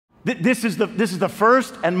This is the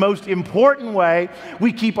first and most important way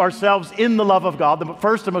we keep ourselves in the love of God. The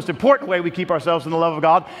first and most important way we keep ourselves in the love of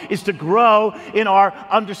God is to grow in our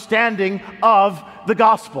understanding of the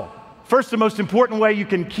gospel. First and most important way you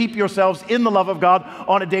can keep yourselves in the love of God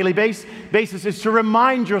on a daily basis is to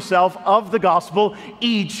remind yourself of the gospel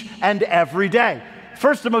each and every day.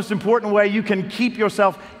 First and most important way you can keep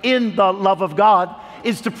yourself in the love of God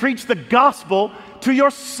is to preach the gospel to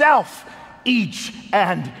yourself each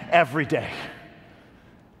and every day.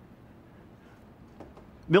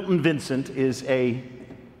 Milton Vincent is a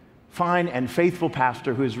fine and faithful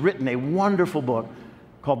pastor who has written a wonderful book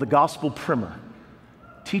called The Gospel Primer,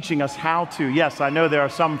 teaching us how to, yes, I know there are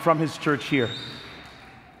some from his church here,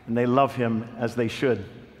 and they love him as they should.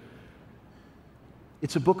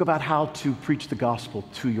 It's a book about how to preach the gospel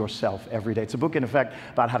to yourself every day. It's a book, in effect,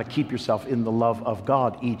 about how to keep yourself in the love of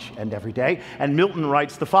God each and every day. And Milton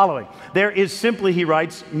writes the following. There is simply, he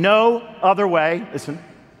writes, no other way, listen,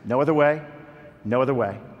 no other way, no other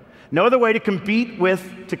way. No other way to compete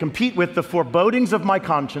with the forebodings of my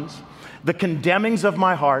conscience, the condemnings of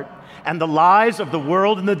my heart, and the lies of the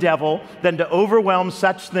world and the devil than to overwhelm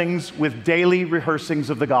such things with daily rehearsings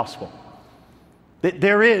of the gospel.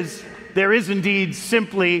 There is indeed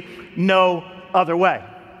simply no other way.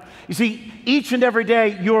 You see, each and every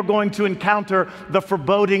day you're going to encounter the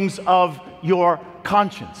forebodings of your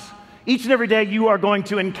conscience. Each and every day you are going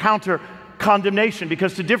to encounter condemnation,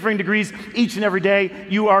 because to differing degrees, each and every day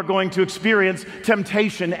you are going to experience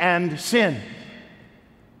temptation and sin.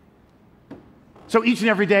 So each and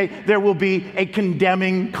every day, there will be a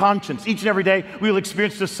condemning conscience. Each and every day, we will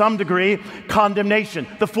experience to some degree condemnation,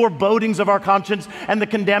 the forebodings of our conscience and the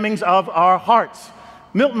condemnings of our hearts.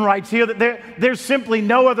 Milton writes here that there's simply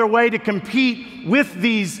no other way to compete with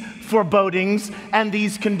these forebodings and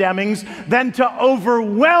these condemnings than to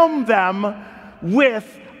overwhelm them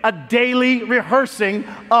with a daily rehearsing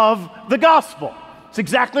of the gospel. It's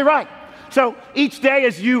exactly right. So each day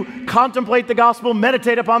as you contemplate the gospel,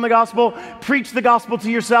 meditate upon the gospel, preach the gospel to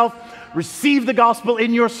yourself, receive the gospel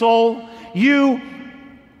in your soul, you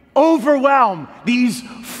overwhelm these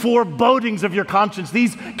forebodings of your conscience,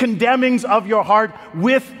 these condemnings of your heart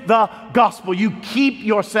with the gospel. You keep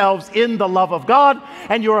yourselves in the love of God,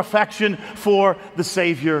 and your affection for the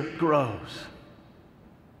Savior grows.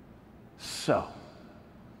 So,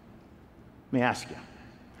 let me ask you,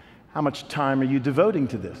 how much time are you devoting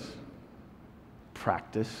to this?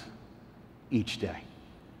 Practice each day.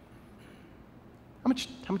 How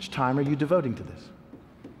much time are you devoting to this?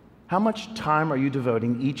 How much time are you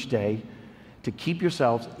devoting each day to keep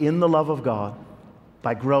yourselves in the love of God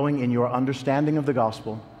by growing in your understanding of the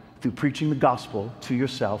gospel through preaching the gospel to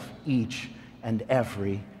yourself each and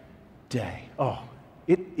every day? Oh,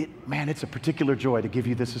 man, it's a particular joy to give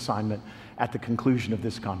you this assignment at the conclusion of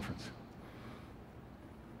this conference.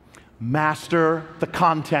 Master the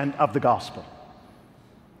content of the gospel.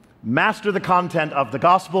 Master the content of the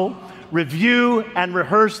gospel, review and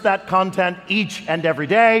rehearse that content each and every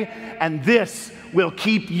day, and this will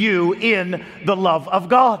keep you in the love of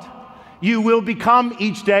God. You will become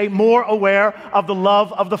each day more aware of the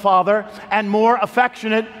love of the Father and more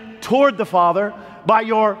affectionate toward the Father by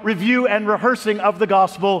your review and rehearsing of the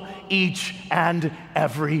gospel each and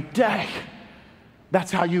every day.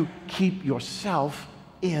 That's how you keep yourself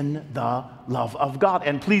in the love of God.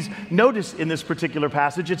 And please notice in this particular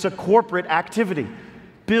passage, it's a corporate activity.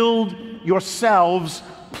 Build yourselves,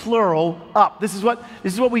 plural, up. This is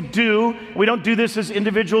what we do. We don't do this as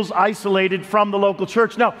individuals isolated from the local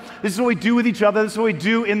church. No, this is what we do with each other. This is what we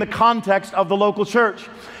do in the context of the local church.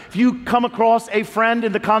 If you come across a friend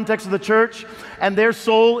in the context of the church and their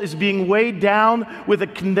soul is being weighed down with a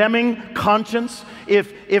condemning conscience,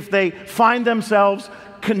 if they find themselves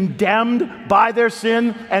condemned by their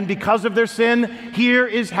sin and because of their sin, here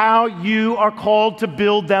is how you are called to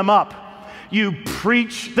build them up. You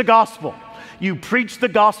preach the gospel. You preach the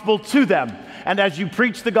gospel to them. And as you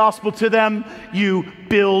preach the gospel to them, you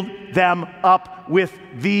build them up with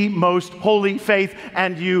the most holy faith,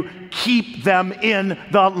 and you keep them in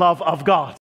the love of God.